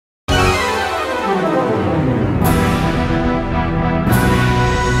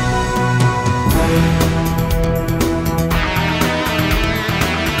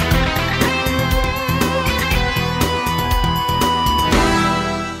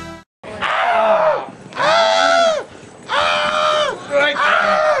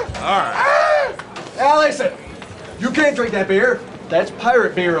drink that beer. That's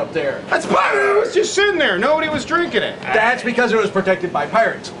pirate beer up there. That's pirate! It was just sitting there. Nobody was drinking it. That's because it was protected by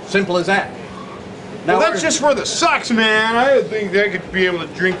pirates. Simple as that. Now Well, that's just for the sucks, man. I didn't think they could be able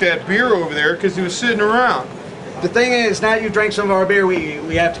to drink that beer over there because he was sitting around. The thing is, now you drank some of our beer,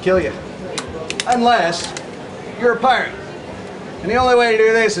 we have to kill you. Unless you're a pirate. And the only way to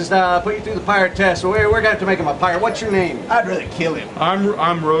do this is to put you through the pirate test. So we're going to have to make him a pirate. What's your name? I'd rather kill him. I'm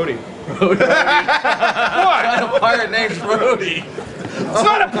Rhodey. What? What? A pirate name's Rhodey. It's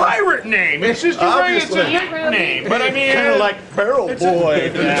not a pirate name. It's just it's a nickname. But I mean, Kind of like Barrel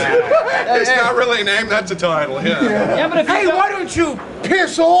Boy. it's not really a name. That's a title. Yeah. But hey, why don't you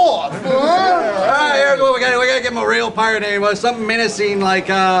piss off? All right, here's what we got. We got to give him a real pirate name. Something menacing like,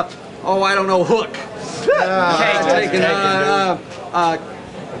 oh, I don't know, Hook.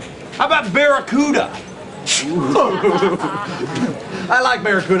 How about Barracuda? I like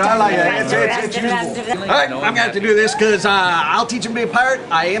Barracuda. I like it. It's useful. All right, I'm going to have to do this because I'll teach him to be a pirate.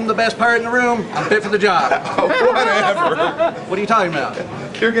 I am the best pirate in the room. I'm fit for the job. Whatever. What are you talking about?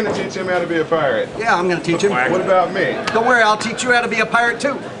 You're going to teach him how to be a pirate. Yeah, I'm going to teach him. What about me? Don't worry, I'll teach you how to be a pirate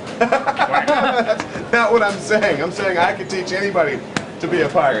too. That's not what I'm saying. I'm saying I could teach anybody to be a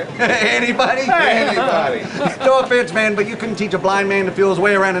pirate. Anybody? Anybody. No offense, man, but you couldn't teach a blind man to feel his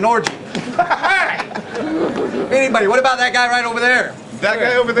way around an orgy. Anybody? What about that guy right over there? That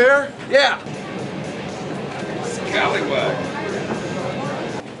guy over there? Yeah. ScallyWag.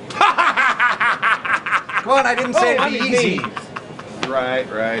 Come on, I didn't say it'd be easy. Right.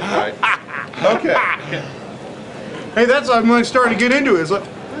 Okay. Hey, that's what I'm starting to get into. Is like,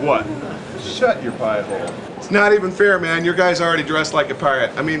 what? Shut your pie hole. It's not even fair, man. Your guy's already dressed like a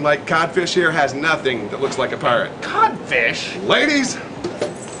pirate. I mean, like, Codfish here has nothing that looks like a pirate. Codfish? Ladies!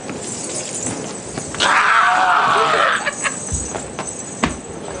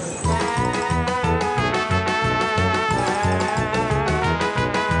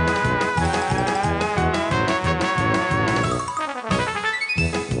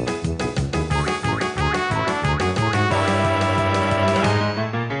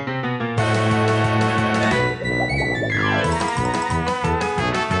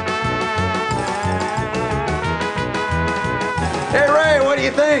 Hey, Ray, what do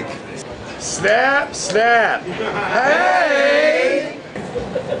you think? Snap, snap. Hey!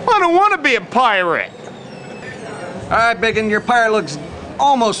 I don't want to be a pirate. All right, Biggin, your pirate looks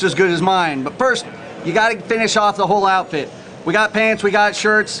almost as good as mine. But first, you got to finish off the whole outfit. We got pants, we got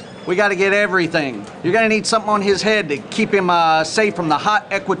shirts, we got to get everything. You're going to need something on his head to keep him safe from the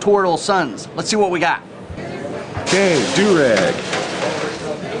hot equatorial suns. Let's see what we got. Okay, do-rag.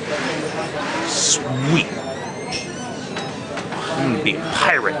 Sweet. I'm gonna be a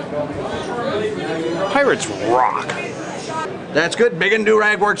pirate. Pirates rock. That's good. Biggin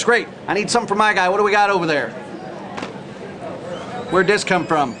do-rag works great. I need something for my guy. What do we got over there? Where'd this come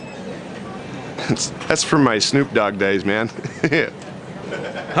from? That's from my Snoop Dogg days, man.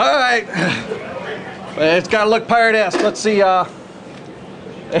 All right. It's got to look pirate-esque. Let's see. There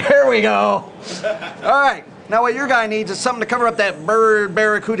we go. All right. Now what your guy needs is something to cover up that bird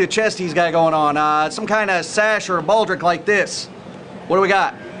barracuda chest he's got going on. Some kind of sash or a baldric like this. What do we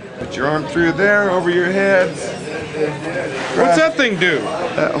got? Put your arm through there, over your head. What's that thing do?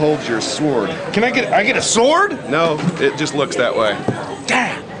 That holds your sword. Can I get a sword? No, it just looks that way.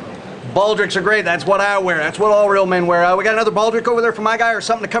 Damn. Baldrics are great. That's what I wear. That's what all real men wear. We got another baldric over there for my guy or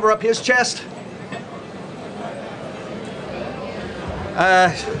something to cover up his chest?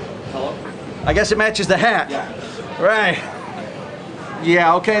 Hello? I guess it matches the hat. Yeah. Right.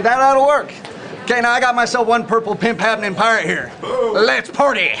 Yeah, okay, that ought to work. Okay, now I got myself one purple pimp happening pirate here. Let's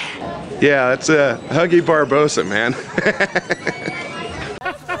party! Yeah, that's Huggy Barbosa, man.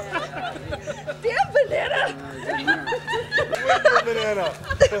 Damn banana! Banana.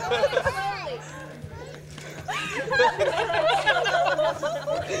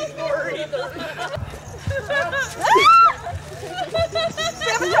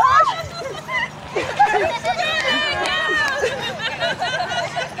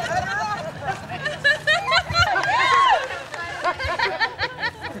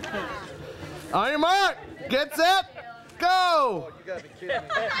 On your mark, get set, go! Oh, you gotta be kidding me.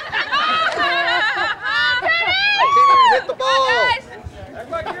 I can't even hit the ball. Act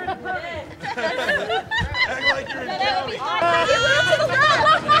like you're in the Act like you're in county.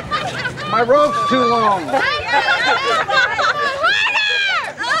 My rope's too long. Oh, yeah!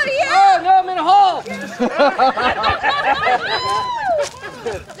 Oh, no, I'm in a hole!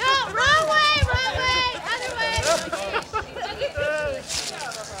 No, wrong way, other way.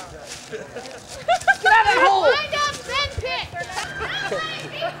 Get out of that hole! Wind up, then pick.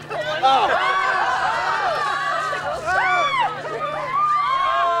 Oh.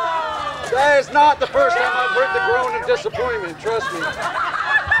 It's not the first time I've heard the groan of disappointment, trust me.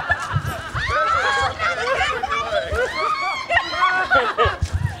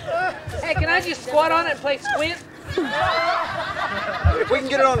 Hey, can I just squat on it and play squint? If we can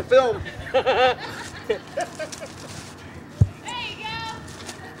get it on film. There you go.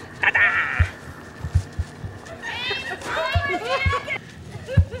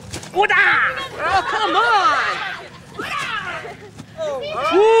 Oh, come on!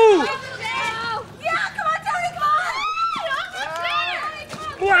 Woo! Yeah, come on, Tony, come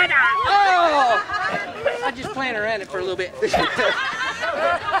on! Oh! I'm just playing around it for a little bit. Yes,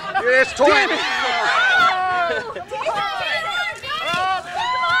 Damn it!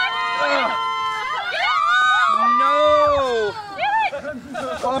 No!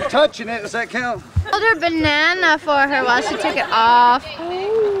 Oh, I'm touching it. Does that count? Held her banana for her while she took it off.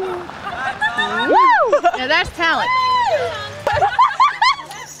 Woo! Now that's talent.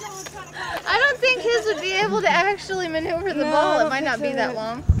 I don't think his would be able to actually maneuver the ball. It might not be that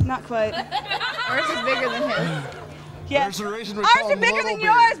long. Not quite. Ours is bigger than his. Yes. Ours are bigger than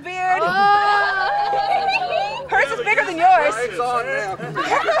yours, Beard. Oh. Hers is bigger than yours. It's on now.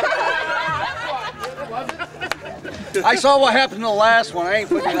 I saw what happened to the last one. I ain't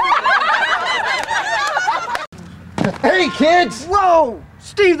putting it on. Hey, kids! Whoa!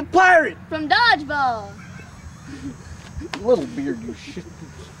 Steve the Pirate! From Dodgeball. Little Beard, you shit.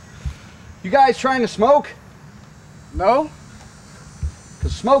 You guys trying to smoke? No?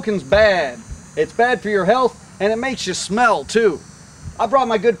 Because smoking's bad. It's bad for your health, and it makes you smell, too. I brought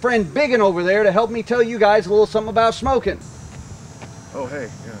my good friend Biggin over there to help me tell you guys a little something about smoking. Oh,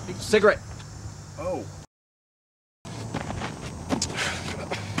 hey, yeah. Cigarette. Oh.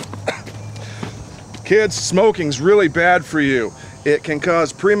 Kids, smoking's really bad for you. It can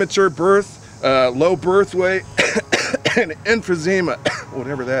cause premature birth, low birth weight, and emphysema,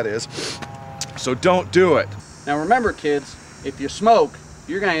 whatever that is. So don't do it. Now remember, kids, if you smoke,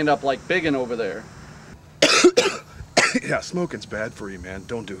 you're going to end up like Biggin over there. Yeah, smoking's bad for you, man.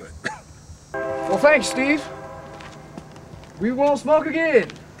 Don't do it. Well, thanks, Steve. We won't smoke again.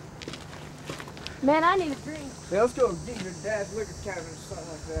 Man, I need a drink. Yeah, let's go get your dad's liquor cabinet or something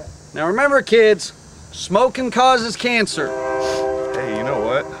like that. Now remember, kids, smoking causes cancer. Hey, you know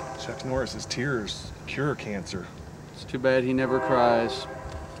what? Chuck Norris's tears cure cancer. It's too bad he never cries.